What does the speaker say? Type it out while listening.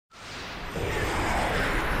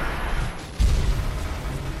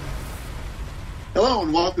Hello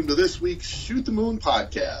and welcome to this week's Shoot the Moon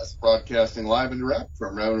podcast, broadcasting live and direct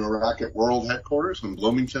from Revenue Rocket World Headquarters in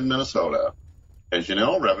Bloomington, Minnesota. As you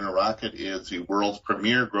know, Revenue Rocket is the world's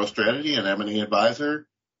premier growth strategy and M&A advisor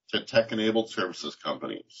to tech-enabled services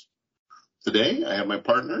companies. Today, I have my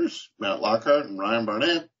partners, Matt Lockhart and Ryan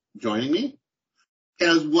Barnett, joining me,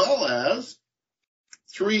 as well as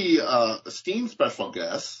three esteemed special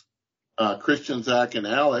guests, Christian, Zach, and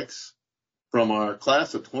Alex, from our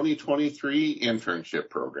class of 2023 internship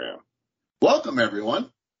program. Welcome,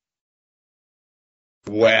 everyone.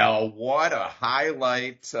 Well, what a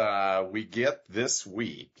highlight we get this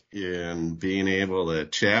week in being able to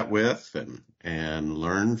chat with and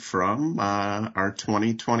learn from our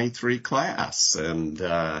 2023 class. And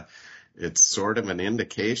it's sort of an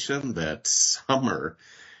indication that summer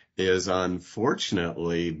is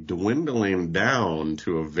unfortunately dwindling down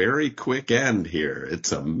to a very quick end here.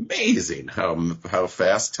 It's amazing how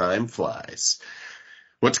fast time flies.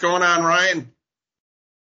 What's going on, Ryan?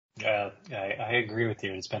 I agree with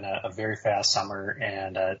you. It's been a very fast summer,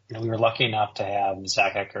 and we were lucky enough to have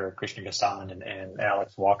Zach Ecker, Christian Gaston, and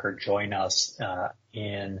Alex Walker join us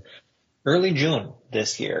in early June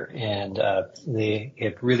this year, and they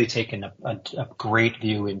have really taken a great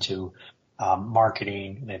view into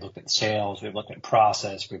marketing. They've looked at sales, we've looked at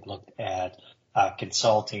process, we've looked at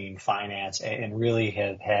consulting, finance, and really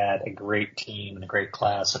have had a great team and a great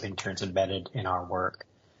class of interns embedded in our work.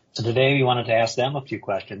 So today we wanted to ask them a few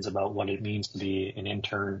questions about what it means to be an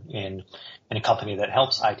intern in a company that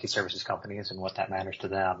helps IT services companies and what that matters to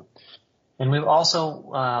them. And we also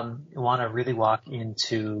want to really walk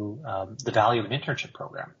into the value of an internship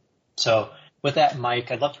program. So with that,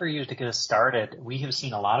 Mike, I'd love for you to get us started. We have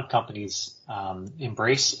seen a lot of companies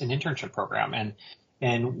embrace an internship program,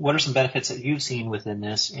 and what are some benefits that you've seen within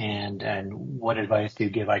this, and what advice do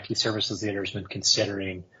you give IT services leaders when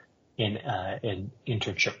considering an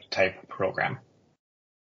internship type program?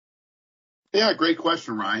 Yeah, great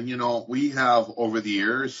question, Ryan. You know, we have over the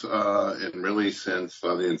years, and really since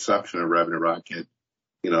the inception of Revenue Rocket,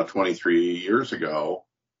 23 years ago,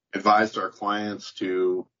 advised our clients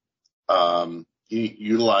to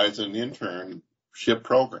utilize an internship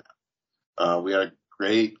program. We had a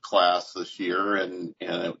great class this year, and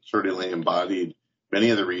it certainly embodied many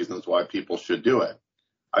of the reasons why people should do it.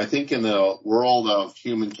 I think in the world of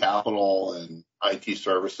human capital and IT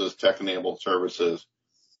services, tech-enabled services,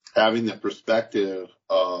 having the perspective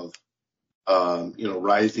of,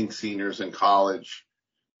 rising seniors in college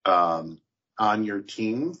on your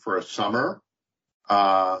team for a summer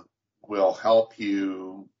will help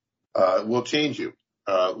you. Will change you,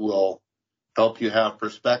 will help you have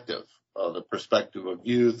perspective, the perspective of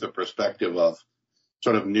youth, the perspective of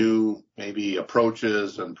sort of new maybe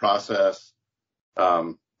approaches and process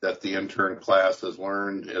that the intern class has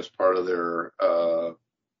learned as part of their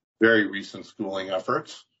very recent schooling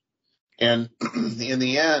efforts. And in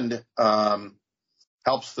the end,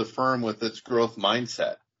 helps the firm with its growth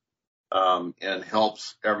mindset and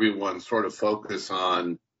helps everyone sort of focus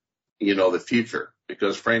on, the future.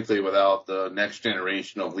 Because frankly, without the next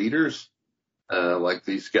generation of leaders, like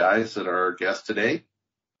these guys that are our guests today,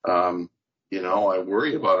 I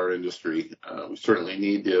worry about our industry. We certainly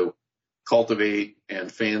need to cultivate and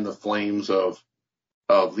fan the flames of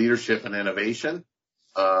leadership and innovation,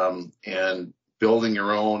 and building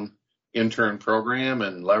your own intern program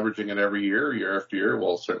and leveraging it every year after year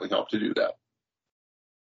will certainly help to do that.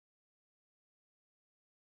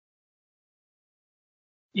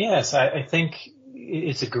 Yes, I think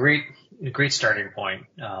it's a great starting point.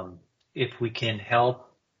 If we can help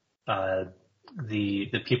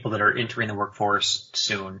the people that are entering the workforce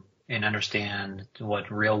soon and understand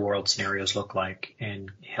what real world scenarios look like and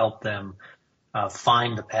help them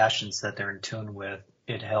find the passions that they're in tune with,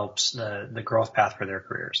 it helps the growth path for their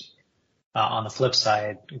careers. On the flip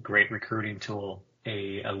side, a great recruiting tool,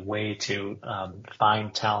 a way to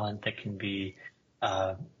find talent that can be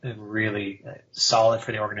really solid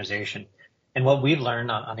for the organization. And what we've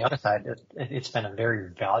learned on the other side, it's been a very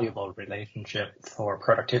valuable relationship for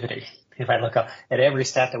productivity. If I look up at every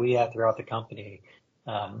stat that we have throughout the company,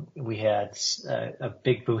 we had a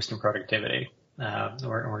big boost in productivity.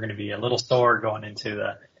 We're going to be a little sore going into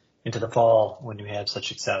the fall when we have such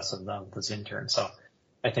success of those interns. So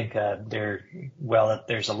I think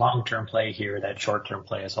there's a long-term play here. That short-term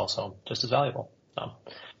play is also just as valuable. So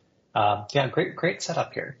great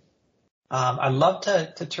setup here. I'd love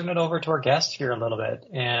to turn it over to our guest here a little bit,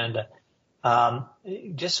 and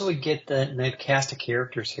just so we get the cast of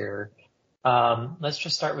characters here, let's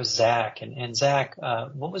just start with Zach. And Zach,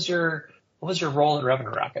 what was your role at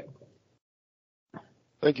Revenue Rocket?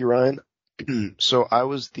 Thank you, Ryan. So I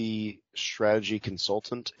was the strategy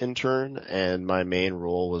consultant intern, and my main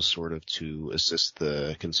role was sort of to assist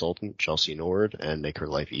the consultant, Chelsea Nord, and make her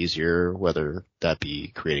life easier, whether that be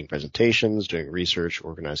creating presentations, doing research,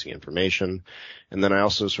 organizing information. And then I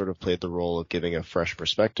also sort of played the role of giving a fresh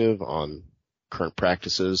perspective on current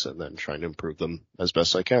practices and then trying to improve them as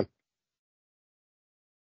best I can.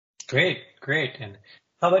 Great, great. And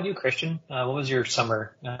how about you, Christian? What was your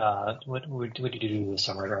summer? What did you do this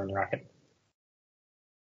summer around the Rocket?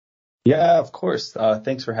 Yeah, of course.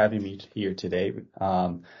 Thanks for having me here today.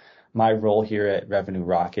 My role here at Revenue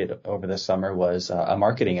Rocket over the summer was a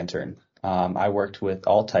marketing intern. I worked with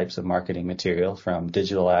all types of marketing material from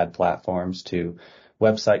digital ad platforms to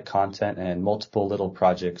website content and multiple little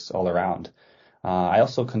projects all around. I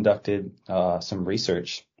also conducted some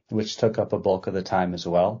research, which took up a bulk of the time as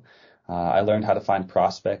well. I learned how to find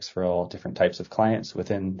prospects for all different types of clients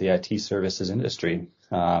within the IT services industry.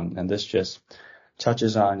 And this just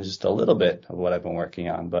touches on just a little bit of what I've been working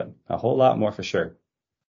on, but a whole lot more for sure.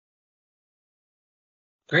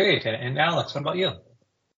 Great. And Alex, what about you?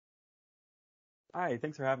 Hi,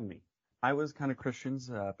 thanks for having me. I was kind of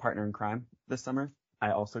Christian's partner in crime this summer.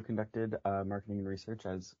 I also conducted marketing and research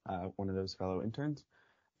as one of those fellow interns.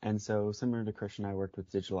 And so similar to Christian, I worked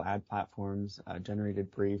with digital ad platforms,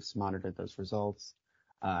 generated briefs, monitored those results,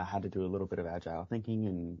 had to do a little bit of agile thinking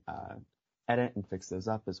and edit and fix those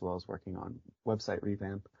up, as well as working on website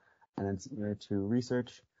revamp. And then similar to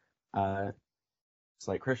research, it's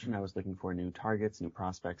like Christian, I was looking for new targets, new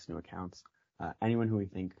prospects, new accounts, anyone who we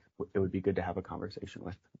think it would be good to have a conversation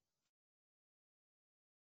with.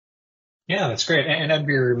 Yeah, that's great. And I'd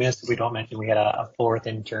be remiss if we don't mention we had a fourth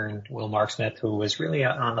intern, Will Marksmith, who was really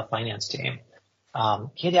on the finance team.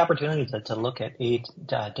 He had the opportunity to look at 8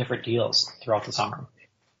 different deals throughout the summer.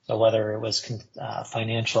 So whether it was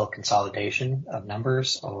financial consolidation of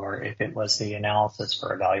numbers or if it was the analysis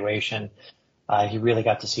for evaluation, he really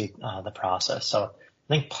got to see the process. So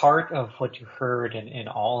I think part of what you heard in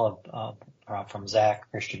all of from Zach,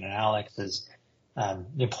 Christian, and Alex is the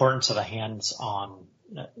importance of a hands-on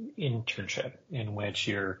internship in which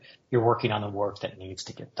you're working on the work that needs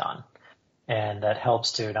to get done. And that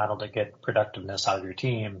helps to not only get productiveness out of your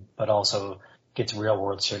team, but also gets real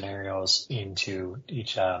world scenarios into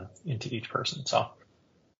each person. So,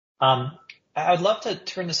 I'd love to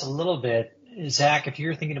turn this a little bit. Zach, if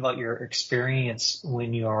you're thinking about your experience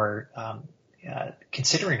when you're,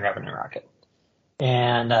 considering Revenue Rocket,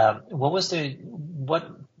 and, what was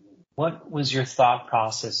your thought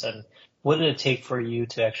process, and what did it take for you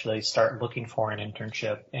to actually start looking for an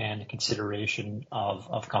internship and consideration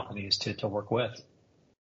of companies to work with?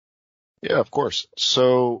 Yeah, of course.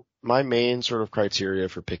 So my main sort of criteria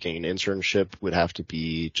for picking an internship would have to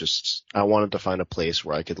be just, I wanted to find a place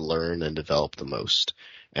where I could learn and develop the most.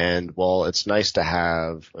 And while it's nice to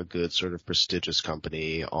have a good sort of prestigious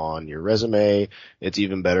company on your resume, it's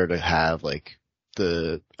even better to have like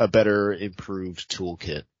a better improved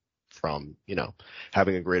toolkit from,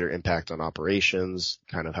 having a greater impact on operations,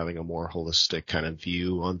 kind of having a more holistic kind of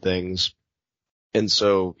view on things. And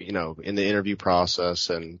so, in the interview process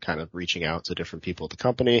and kind of reaching out to different people at the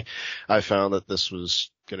company, I found that this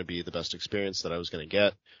was going to be the best experience that I was going to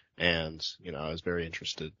get. And, I was very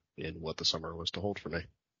interested in what the summer was to hold for me.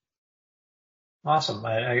 Awesome.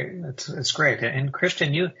 It's great. And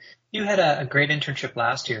Christian, you had a great internship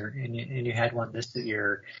last year and you had one this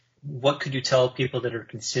year. What could you tell people that are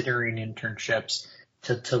considering internships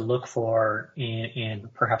to look for in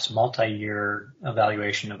perhaps multi-year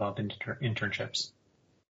evaluation of internships?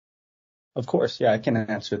 Of course, yeah, I can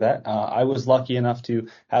answer that. I was lucky enough to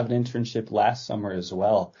have an internship last summer as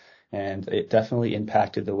well, and it definitely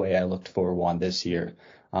impacted the way I looked for one this year,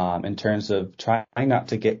 in terms of trying not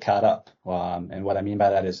to get caught up. And what I mean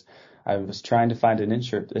by that is I was trying to find an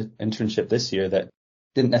internship this year that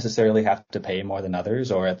didn't necessarily have to pay more than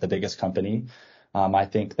others or at the biggest company. I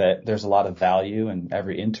think that there's a lot of value in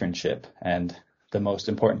every internship, and the most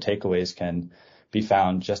important takeaways can be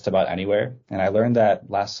found just about anywhere. And I learned that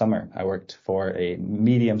last summer. I worked for a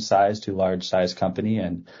medium-sized to large-sized company,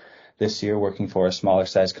 and this year working for a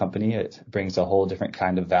smaller-sized company, it brings a whole different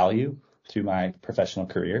kind of value to my professional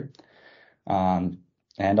career. And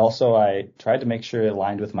also I tried to make sure it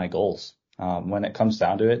aligned with my goals. When it comes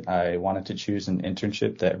down to it, I wanted to choose an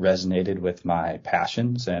internship that resonated with my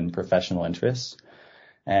passions and professional interests.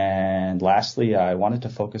 And lastly, I wanted to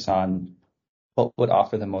focus on what would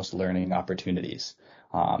offer the most learning opportunities.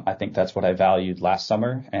 I think that's what I valued last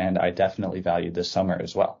summer, and I definitely valued this summer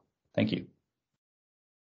as well. Thank you.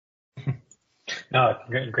 No,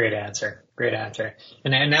 great answer. Great answer.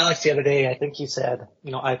 And Alex, the other day, I think you said,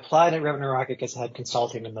 I applied at Revenue Rocket because it had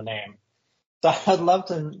consulting in the name. So I'd love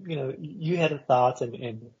to, you had a thought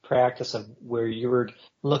and practice of where you were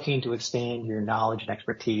looking to expand your knowledge and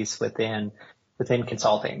expertise within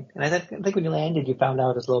consulting. And I think when you landed, you found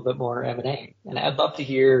out it was a little bit more M&A. And I'd love to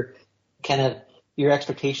hear kind of your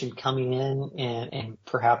expectation coming in and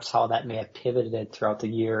perhaps how that may have pivoted throughout the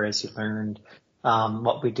year as you learned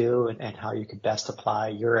what we do and how you could best apply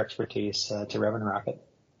your expertise to Revenue Rocket.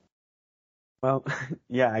 Well,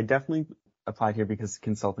 yeah, I definitely applied here because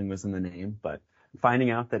consulting was in the name, but finding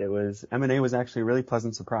out that it was M&A was actually a really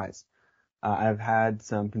pleasant surprise. I've had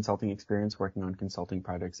some consulting experience working on consulting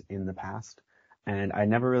projects in the past, and I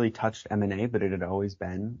never really touched M&A, but it had always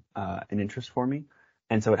been an interest for me.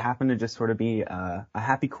 And so it happened to just sort of be a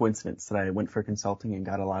happy coincidence that I went for consulting and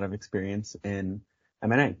got a lot of experience in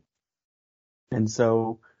M&A. And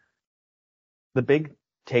so the big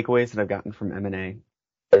takeaways that I've gotten from M&A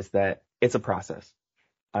is that it's a process.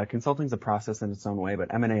 Consulting is a process in its own way,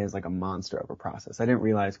 but M&A is like a monster of a process. I didn't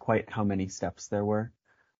realize quite how many steps there were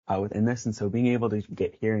within this. And so being able to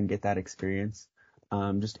get here and get that experience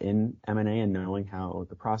just in M&A and knowing how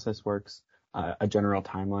the process works, a general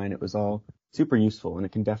timeline, it was all super useful, and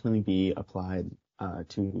it can definitely be applied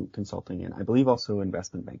to consulting and I believe also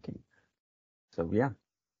investment banking. So yeah.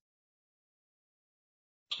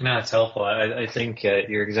 No, it's helpful. I think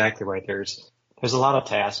you're exactly right. There's a lot of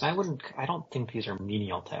tasks. I don't think these are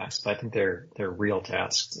menial tasks, but I think they're real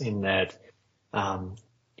tasks in that,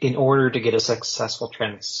 in order to get a successful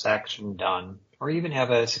transaction done or even have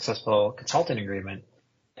a successful consulting agreement,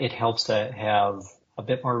 it helps to have a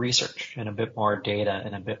bit more research and a bit more data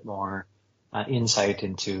and a bit more insight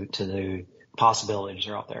into the possibilities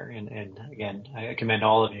that are out there. And again, I commend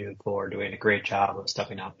all of you for doing a great job of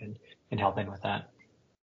stepping up and helping with that.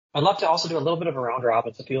 I'd love to also do a little bit of a round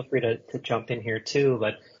robin, so feel free to jump in here too.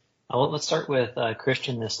 But let's start with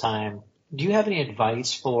Christian this time. Do you have any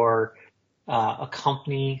advice for a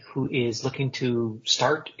company who is looking to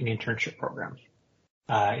start an internship program?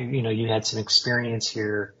 You had some experience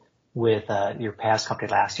here with your past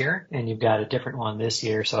company last year, and you've got a different one this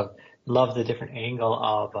year. So love the different angle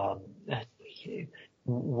of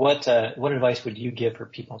what advice would you give for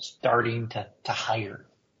people starting to hire?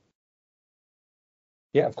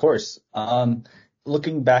 Yeah, of course.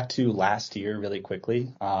 Looking back to last year really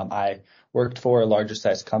quickly, I worked for a larger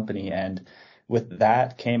size company, and with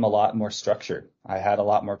that came a lot more structure. I had a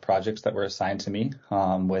lot more projects that were assigned to me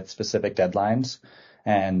with specific deadlines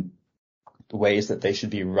and ways that they should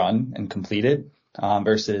be run and completed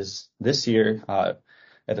versus this year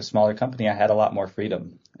at a smaller company, I had a lot more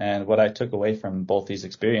freedom. And what I took away from both these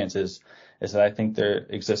experiences is that I think there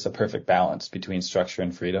exists a perfect balance between structure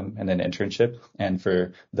and freedom in an internship and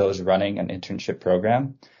for those running an internship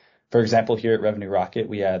program. For example, here at Revenue Rocket,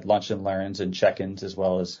 we had lunch and learns and check-ins as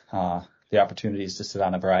well as the opportunities to sit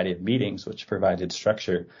on a variety of meetings, which provided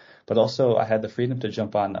structure. But also I had the freedom to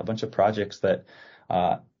jump on a bunch of projects that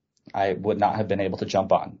I would not have been able to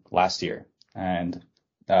jump on last year. And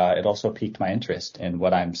it also piqued my interest in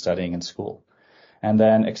what I'm studying in school. And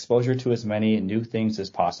then exposure to as many new things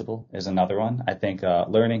as possible is another one. I think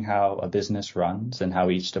learning how a business runs and how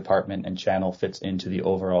each department and channel fits into the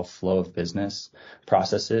overall flow of business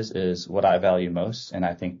processes is what I value most. And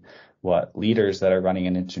I think what leaders that are running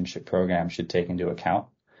an internship program should take into account.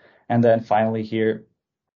 And then finally here,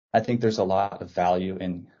 I think there's a lot of value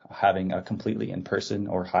in having a completely in-person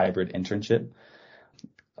or hybrid internship.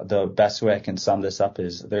 The best way I can sum this up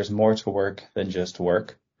is there's more to work than just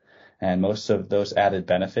work. And most of those added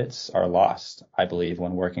benefits are lost, I believe,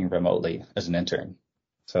 when working remotely as an intern.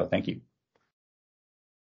 So thank you.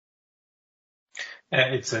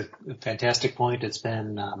 It's a fantastic point. It's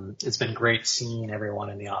been great seeing everyone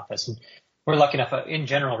in the office. And we're lucky enough, in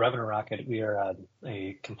general, Revenue Rocket, we are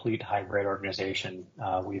a complete hybrid organization.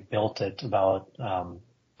 We've built it about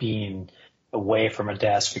being away from a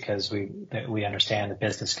desk because we understand that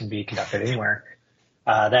business can be conducted anywhere.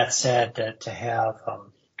 That said, that to have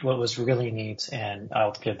what was really neat, and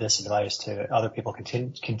I'll give this advice to other people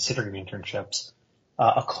considering internships,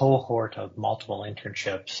 a cohort of multiple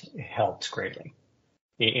internships helped greatly,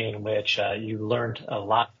 in which you learned a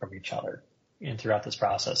lot from each other throughout this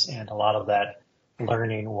process. And a lot of that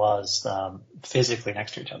learning was physically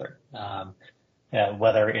next to each other.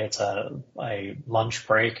 Whether it's a lunch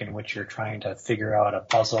break in which you're trying to figure out a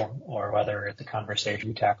puzzle, or whether it's a conversation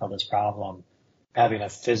you tackle this problem, having a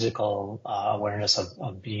physical awareness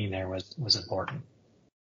of being there was important.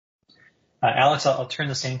 Alex, I'll turn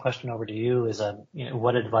the same question over to you.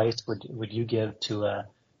 What advice would you give to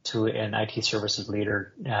an IT services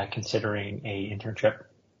leader considering a internship?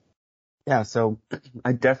 Yeah, so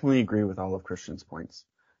I definitely agree with all of Christian's points.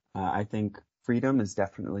 I think freedom is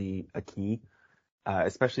definitely a key,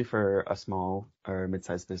 especially for a small or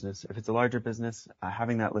mid-sized business. If it's a larger business,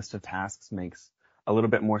 having that list of tasks makes a little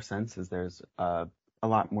bit more sense as there's a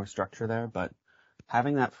lot more structure there. But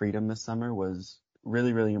having that freedom this summer was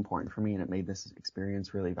really, really important for me, and it made this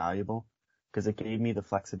experience really valuable because it gave me the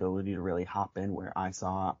flexibility to really hop in where I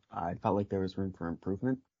felt like there was room for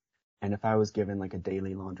improvement. And if I was given like a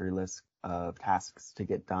daily laundry list of tasks to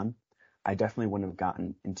get done, I definitely wouldn't have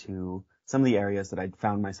gotten into some of the areas that I'd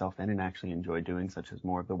found myself in and actually enjoyed doing, such as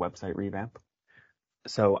more of the website revamp.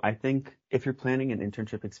 So I think if you're planning an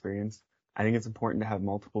internship experience, I think it's important to have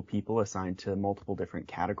multiple people assigned to multiple different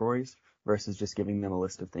categories versus just giving them a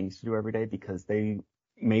list of things to do every day, because they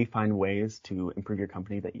may find ways to improve your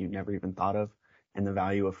company that you never even thought of. And the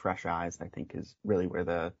value of fresh eyes, I think, is really where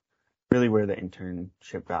the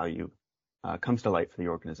internship value comes to light for the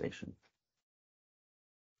organization.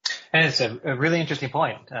 And it's a really interesting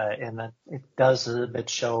point, and that it does a bit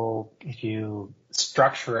show if you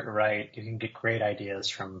structure it right, you can get great ideas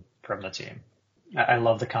from the team. I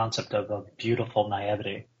love the concept of a beautiful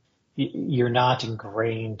naivety. You're not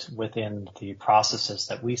ingrained within the processes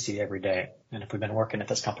that we see every day. And if we've been working at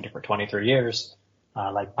this company for 23 years,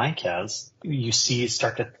 like Mike has,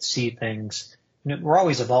 start to see things. We're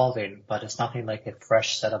always evolving, but it's nothing like a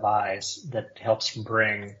fresh set of eyes that helps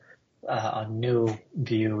bring a new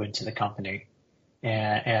view into the company.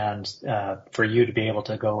 And for you to be able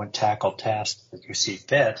to go and tackle tasks that you see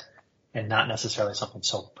fit and not necessarily something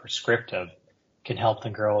so prescriptive can help the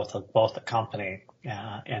growth of both the company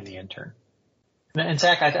and the intern. And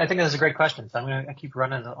Zach, I think that's a great question. So I'm going to keep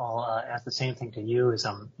running ask the same thing to you is,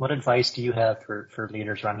 what advice do you have for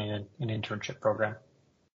leaders running an internship program?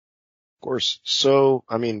 Of course. So,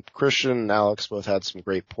 I mean, Christian and Alex both had some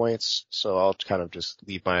great points, so I'll kind of just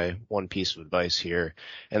leave my one piece of advice here,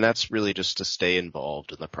 and that's really just to stay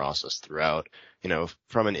involved in the process throughout.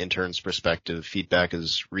 From an intern's perspective, feedback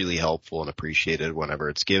is really helpful and appreciated whenever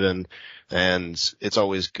it's given, and it's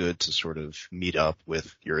always good to sort of meet up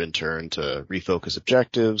with your intern to refocus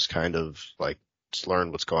objectives, kind of like just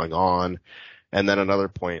learn what's going on. And then another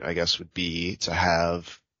point, I guess, would be to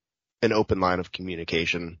have an open line of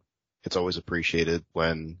communication. It's always appreciated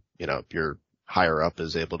when, your higher up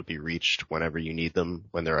is able to be reached whenever you need them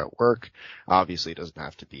when they're at work. Obviously, it doesn't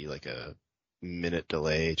have to be like a minute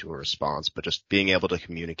delay to a response, but just being able to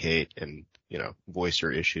communicate and, voice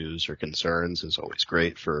your issues or concerns is always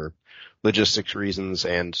great for logistics reasons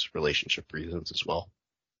and relationship reasons as well.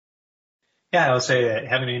 Yeah, I would say that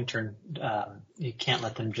having an intern, you can't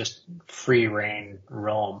let them just free reign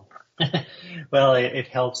roam. Well, it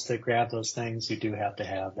helps to grab those things. You do have to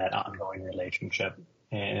have that ongoing relationship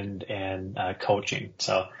and coaching.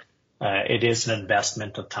 So it is an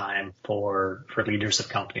investment of time for leaders of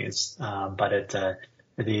companies, but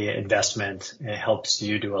the investment, it helps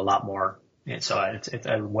you do a lot more. And so it's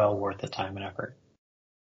well worth the time and effort.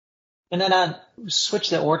 And then switch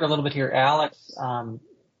the order a little bit here, Alex.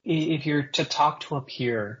 If you're to talk to a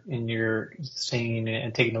peer and you're saying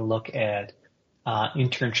and taking a look at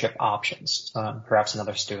internship options, perhaps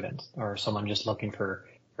another student or someone just looking for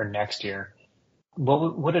next year,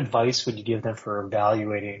 what advice would you give them for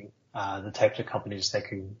evaluating the types of companies they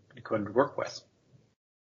could work with?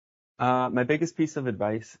 My biggest piece of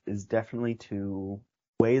advice is definitely to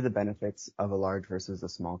weigh the benefits of a large versus a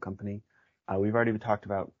small company. We've already talked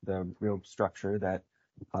about the real structure that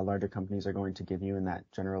larger companies are going to give you in that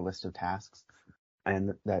general list of tasks.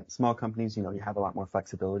 And that small companies, you have a lot more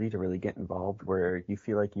flexibility to really get involved where you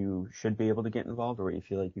feel like you should be able to get involved or where you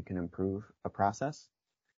feel like you can improve a process.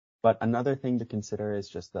 But another thing to consider is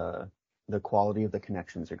just the quality of the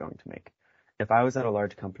connections you're going to make. If I was at a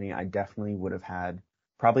large company, I definitely would have had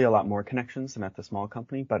probably a lot more connections than at the small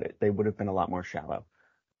company, but they would have been a lot more shallow.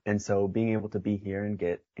 And so being able to be here and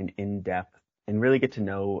get an in-depth and really get to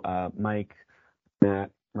know Mike,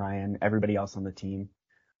 Matt, Ryan, everybody else on the team,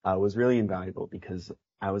 was really invaluable because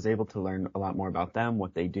I was able to learn a lot more about them,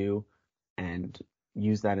 what they do, and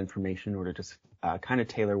use that information in order to kind of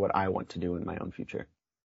tailor what I want to do in my own future.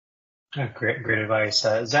 Great advice.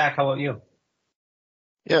 Zach, how about you?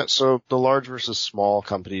 Yeah, so the large versus small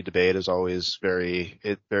company debate is always very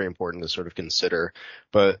important to sort of consider.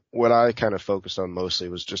 But what I kind of focused on mostly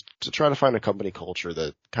was just to try to find a company culture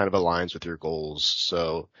that kind of aligns with your goals.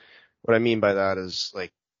 So what I mean by that is,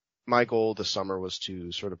 like, my goal this summer was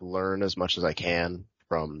to sort of learn as much as I can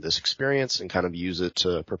from this experience and kind of use it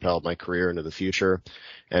to propel my career into the future,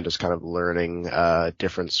 and just kind of learning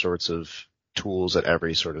different sorts of tools at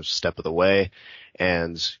every sort of step of the way.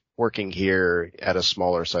 And working here at a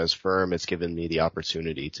smaller size firm, it's given me the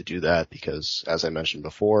opportunity to do that because, as I mentioned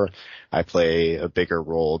before, I play a bigger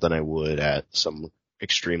role than I would at some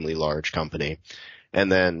extremely large company.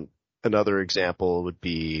 And then another example would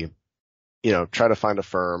be, try to find a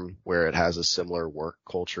firm where it has a similar work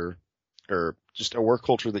culture or just a work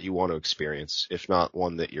culture that you want to experience, if not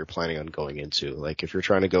one that you're planning on going into. Like if you're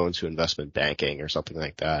trying to go into investment banking or something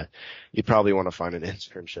like that, you'd probably want to find an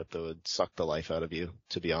internship that would suck the life out of you,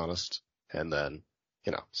 to be honest. And then,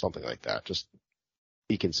 something like that. Just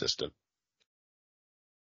be consistent.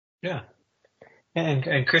 Yeah.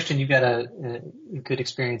 And Christian, you've got a good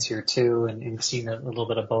experience here too, and you've seen a little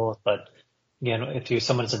bit of both. But again, if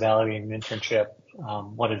someone's evaluating an internship,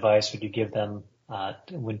 what advice would you give them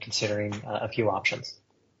when considering a few options?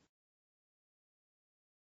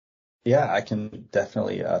 Yeah, I can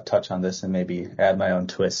definitely touch on this and maybe add my own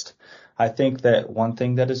twist. I think that one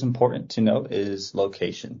thing that is important to note is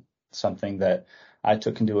location, something that I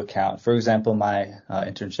took into account. For example, my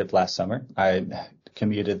internship last summer, I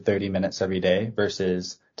commuted 30 minutes every day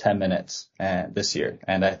versus 10 minutes this year.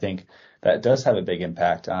 And I think that does have a big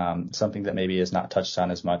impact, something that maybe is not touched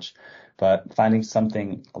on as much. But finding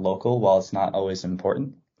something local, while it's not always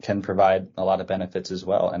important, can provide a lot of benefits as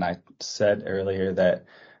well. And I said earlier that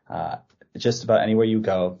just about anywhere you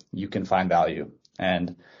go, you can find value.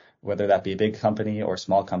 And whether that be a big company or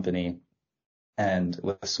small company, and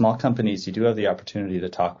with small companies, you do have the opportunity to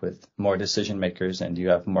talk with more decision makers and you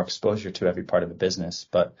have more exposure to every part of a business.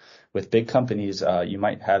 But with big companies, you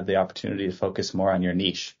might have the opportunity to focus more on your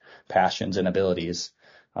niche, passions and abilities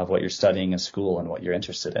of what you're studying in school and what you're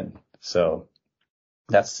interested in. So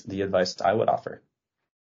that's the advice I would offer.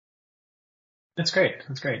 That's great.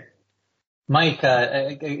 That's great. Mike,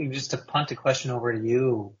 just to punt a question over to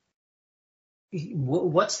you.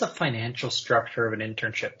 What's the financial structure of an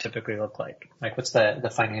internship typically look like? Like, what's the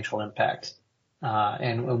financial impact?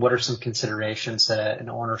 And what are some considerations that an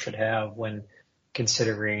owner should have when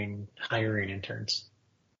considering hiring interns?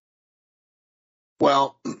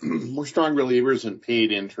 Well, we're strong believers in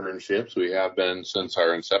paid internships. We have been since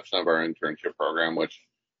our inception of our internship program, which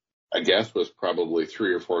I guess was probably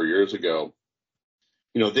 3 or 4 years ago.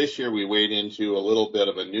 This year we weighed into a little bit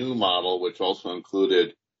of a new model, which also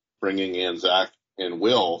included bringing in Zach and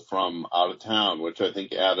Will from out of town, which I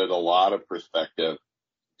think added a lot of perspective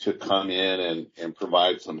to come in and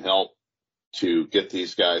provide some help to get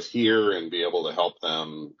these guys here and be able to help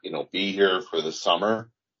them, be here for the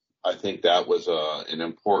summer. I think that was an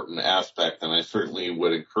important aspect, and I certainly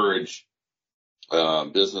would encourage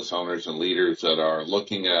business owners and leaders that are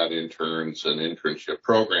looking at interns and internship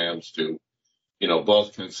programs to,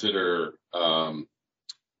 both consider, a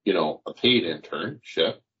paid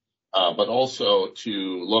internship, but also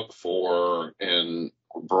to look for and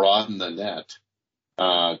broaden the net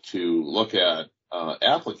to look at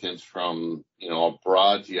applicants from, a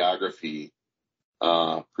broad geography,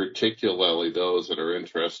 particularly those that are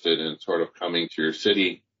interested in sort of coming to your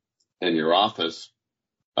city and your office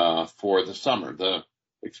for the summer. The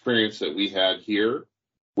experience that we had here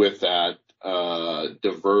with that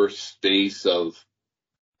diverse base of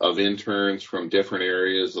interns from different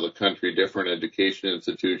areas of the country, different education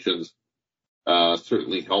institutions,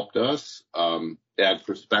 certainly helped us add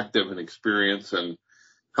perspective and experience and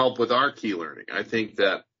help with our key learning. I think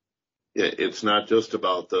that it's not just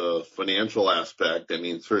about the financial aspect. I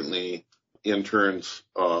mean, certainly interns,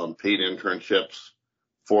 paid internships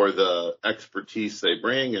for the expertise they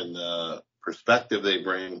bring and the perspective they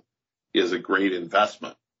bring is a great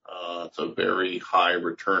investment. It's a very high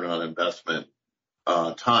return on investment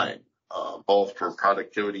time, both for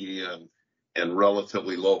productivity and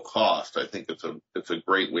relatively low cost. I think it's a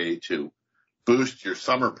great way to boost your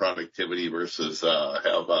summer productivity versus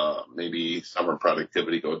have maybe summer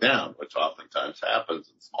productivity go down, which oftentimes happens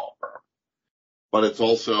in small firms. But it's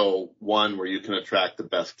also one where you can attract the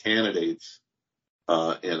best candidates,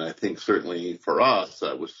 and I think certainly for us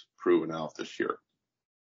that was proven out this year.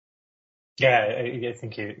 Yeah, I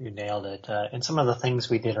think you nailed it. And some of the things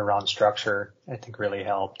we did around structure, I think really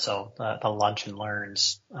helped. So the lunch and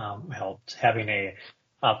learns helped. Having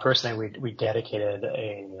a person that we dedicated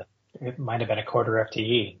it might have been a quarter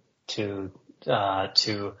FTE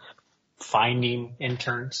to finding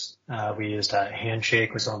interns. We used a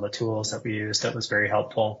handshake was one of the tools that we used that was very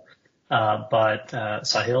helpful. But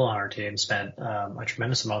Sahil on our team spent a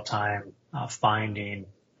tremendous amount of time finding,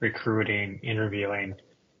 recruiting, interviewing.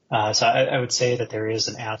 So I would say that there is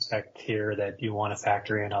an aspect here that you want to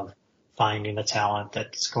factor in of finding the talent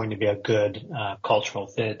that's going to be a good cultural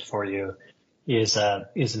fit for you is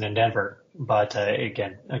an endeavor, but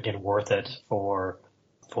again worth it for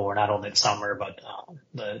for not only the summer,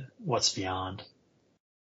 but what's beyond.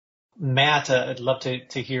 Matt, I'd love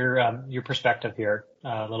to hear your perspective here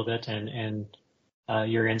a little bit and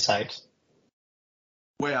your insight.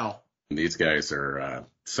 Well, these guys are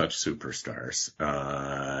such superstars,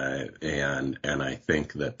 and I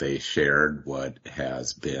think that they shared what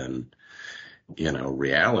has been,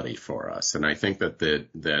 reality for us. And I think that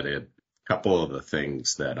a couple of the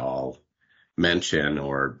things that I'll mention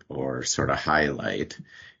or sort of highlight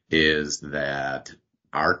is that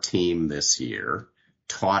our team this year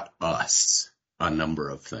taught us a number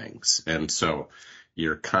of things. And so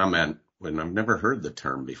your comment, when I've never heard the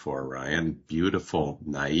term before, Ryan, beautiful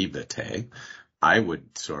naivete, I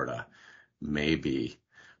would sort of maybe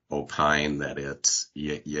opine that it's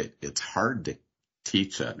hard to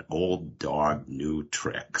teach an old dog new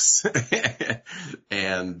tricks.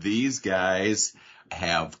 And these guys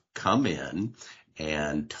have come in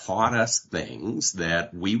and taught us things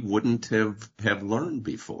that we wouldn't have learned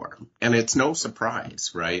before. And it's no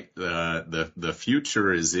surprise, right? The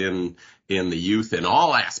future is in the youth in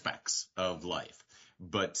all aspects of life,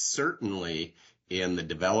 but certainly in the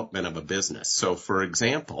development of a business. So for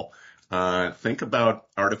example, think about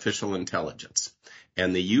artificial intelligence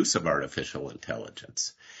and the use of artificial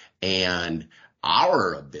intelligence and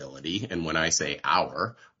our ability, and when I say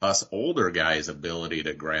us older guys' ability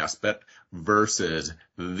to grasp it versus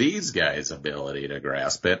these guys' ability to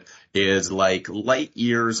grasp it is like light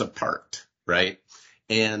years apart, right?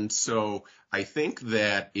 And so I think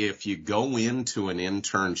that if you go into an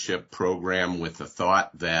internship program with the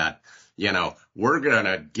thought that, we're going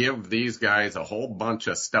to give these guys a whole bunch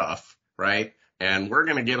of stuff, right? And we're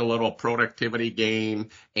going to get a little productivity gain,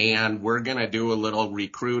 and we're going to do a little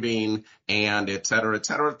recruiting, and et cetera, et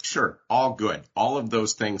cetera. Sure, all good. All of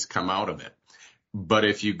those things come out of it. But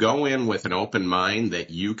if you go in with an open mind that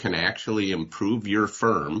you can actually improve your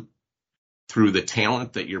firm through the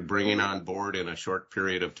talent that you're bringing on board in a short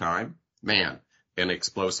period of time, man, an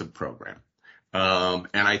explosive program. And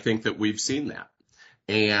I think that we've seen that.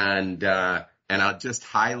 And I'll just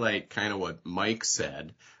highlight kind of what Mike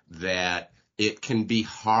said, that it can be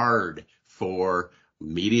hard for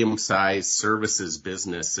medium-sized services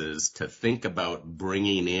businesses to think about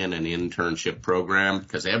bringing in an internship program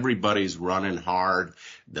because everybody's running hard.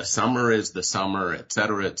 The summer is the summer, et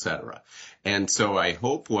cetera, et cetera. And so I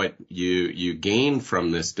hope what you gain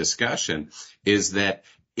from this discussion is that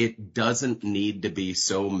it doesn't need to be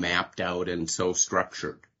so mapped out and so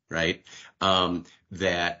structured, right?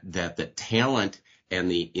 That the talent and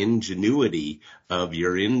the ingenuity of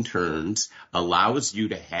your interns allows you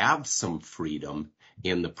to have some freedom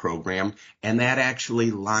in the program. And that actually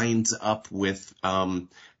lines up with,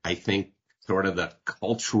 I think, sort of the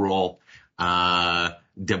cultural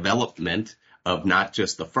development of not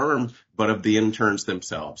just the firm, but of the interns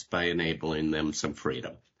themselves by enabling them some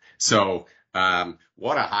freedom. So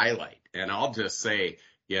what a highlight. And I'll just say,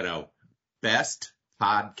 best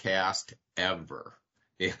podcast ever.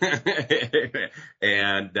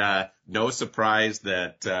 And no surprise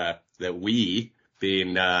that we,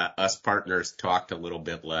 being us partners, talked a little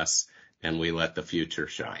bit less and we let the future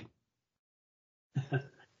shine.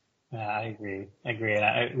 I agree. And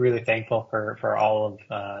I'm really thankful for all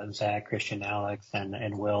of Zach, Christian, Alex,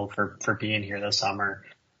 and Will for being here this summer.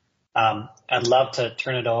 I'd love to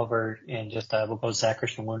turn it over and just we'll go Zach,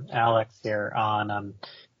 Christian, Alex here on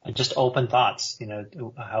just open thoughts.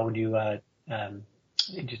 How would you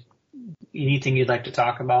just anything you'd like to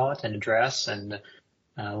talk about and address, and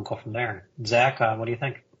we'll go from there. Zach, what do you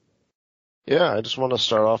think? Yeah, I just want to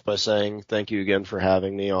start off by saying thank you again for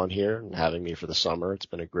having me on here and having me for the summer. It's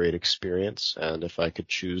been a great experience, and if I could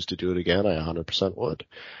choose to do it again, I 100% would.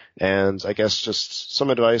 And I guess just some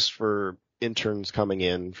advice for interns coming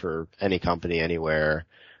in for any company, anywhere.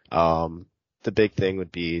 The big thing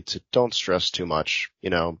would be to don't stress too much.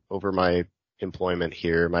 Over my employment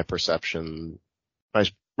here, my perception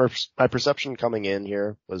coming in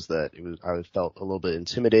here was that I felt a little bit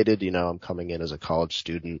intimidated. I'm coming in as a college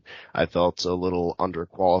student. I felt a little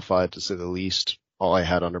underqualified, to say the least. All I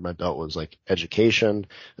had under my belt was like education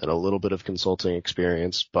and a little bit of consulting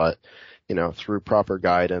experience, but through proper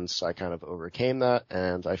guidance, I kind of overcame that.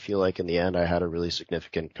 And I feel like in the end, I had a really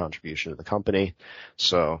significant contribution to the company.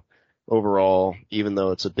 So overall, even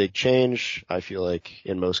though it's a big change, I feel like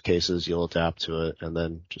in most cases you'll adapt to it and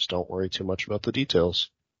then just don't worry too much about the details.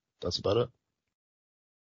 That's about it.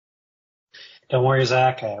 Don't worry,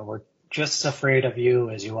 Zach. We're just as afraid of you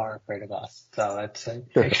as you are afraid of us. So it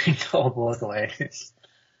can go both ways.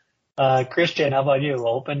 Christian, how about you?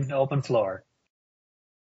 Open floor.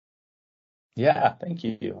 Yeah, thank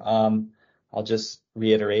you. I'll just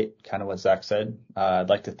reiterate kind of what Zach said. I'd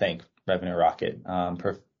like to thank Revenue Rocket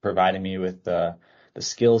for providing me with the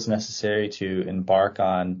skills necessary to embark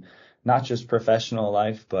on not just professional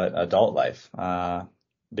life, but adult life.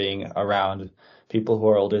 Being around people who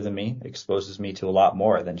are older than me exposes me to a lot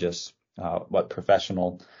more than just what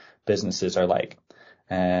professional businesses are like.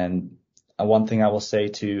 And one thing I will say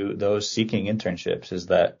to those seeking internships is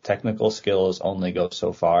that technical skills only go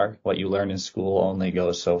so far. What you learn in school only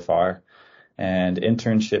goes so far. And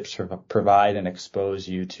internships provide and expose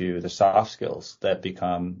you to the soft skills that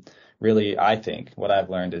become really, I think, what I've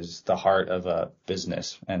learned is the heart of a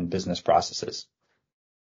business and business processes.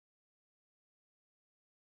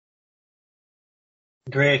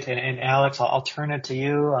 Great. And Alex, I'll turn it to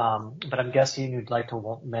you, but I'm guessing you'd like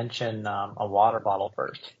to mention a water bottle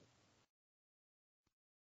first.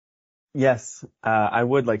 Yes, I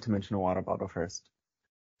would like to mention a water bottle first.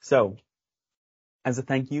 So, as a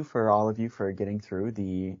thank you for all of you for getting through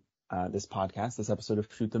this podcast, this episode of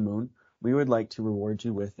Shoot the Moon, we would like to reward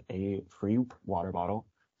you with a free water bottle.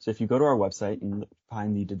 So if you go to our website and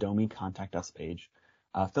find the Dodomi Contact Us page,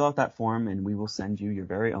 fill out that form and we will send you your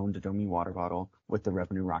very own Dodomi water bottle with the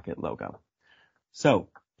Revenue Rocket logo. So,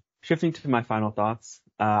 shifting to my final thoughts,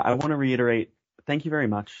 I want to reiterate thank you very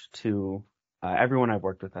much to everyone I've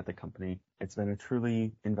worked with at the company. It's been a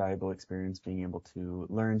truly invaluable experience being able to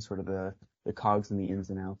learn sort of the cogs and the ins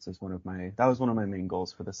and outs that was one of my main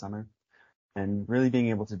goals for the summer. And really being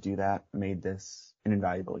able to do that made this an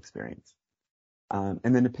invaluable experience. And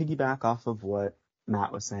then to piggyback off of what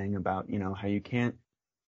Matt was saying about, how you can't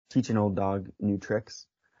teach an old dog new tricks.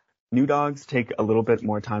 New dogs take a little bit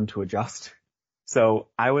more time to adjust. So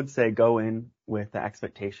I would say go in with the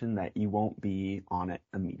expectation that you won't be on it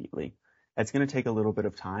immediately. It's going to take a little bit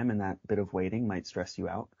of time, and that bit of waiting might stress you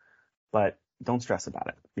out, but don't stress about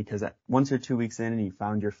it, because once you're 2 weeks in and you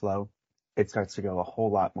found your flow, it starts to go a whole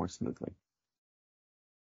lot more smoothly.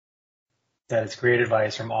 That is great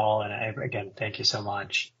advice from all, and again, thank you so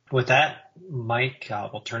much. With that, Mike,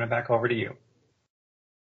 we'll turn it back over to you.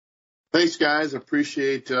 Thanks, guys.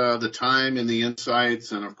 Appreciate the time and the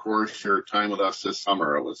insights, and of course your time with us this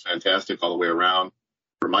summer. It was fantastic all the way around.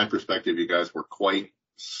 From my perspective, you guys were quite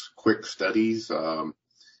quick studies.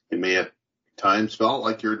 It may at times felt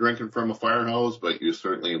like you're drinking from a fire hose, but you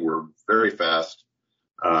certainly were very fast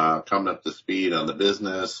coming up to speed on the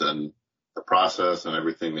business and the process and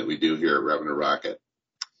everything that we do here at Revenue Rocket.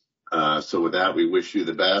 So with that, we wish you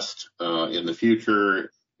the best in the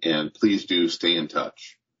future, and please do stay in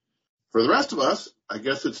touch. For the rest of us, I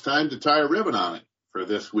guess it's time to tie a ribbon on it for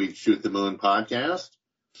this week's Shoot the Moon podcast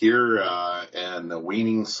here in the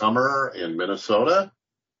waning summer in Minnesota.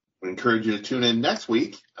 We encourage you to tune in next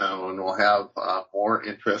week when we'll have more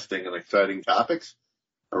interesting and exciting topics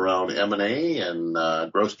around M&A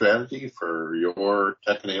and growth strategy for your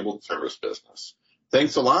tech-enabled service business.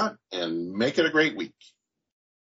 Thanks a lot, and make it a great week.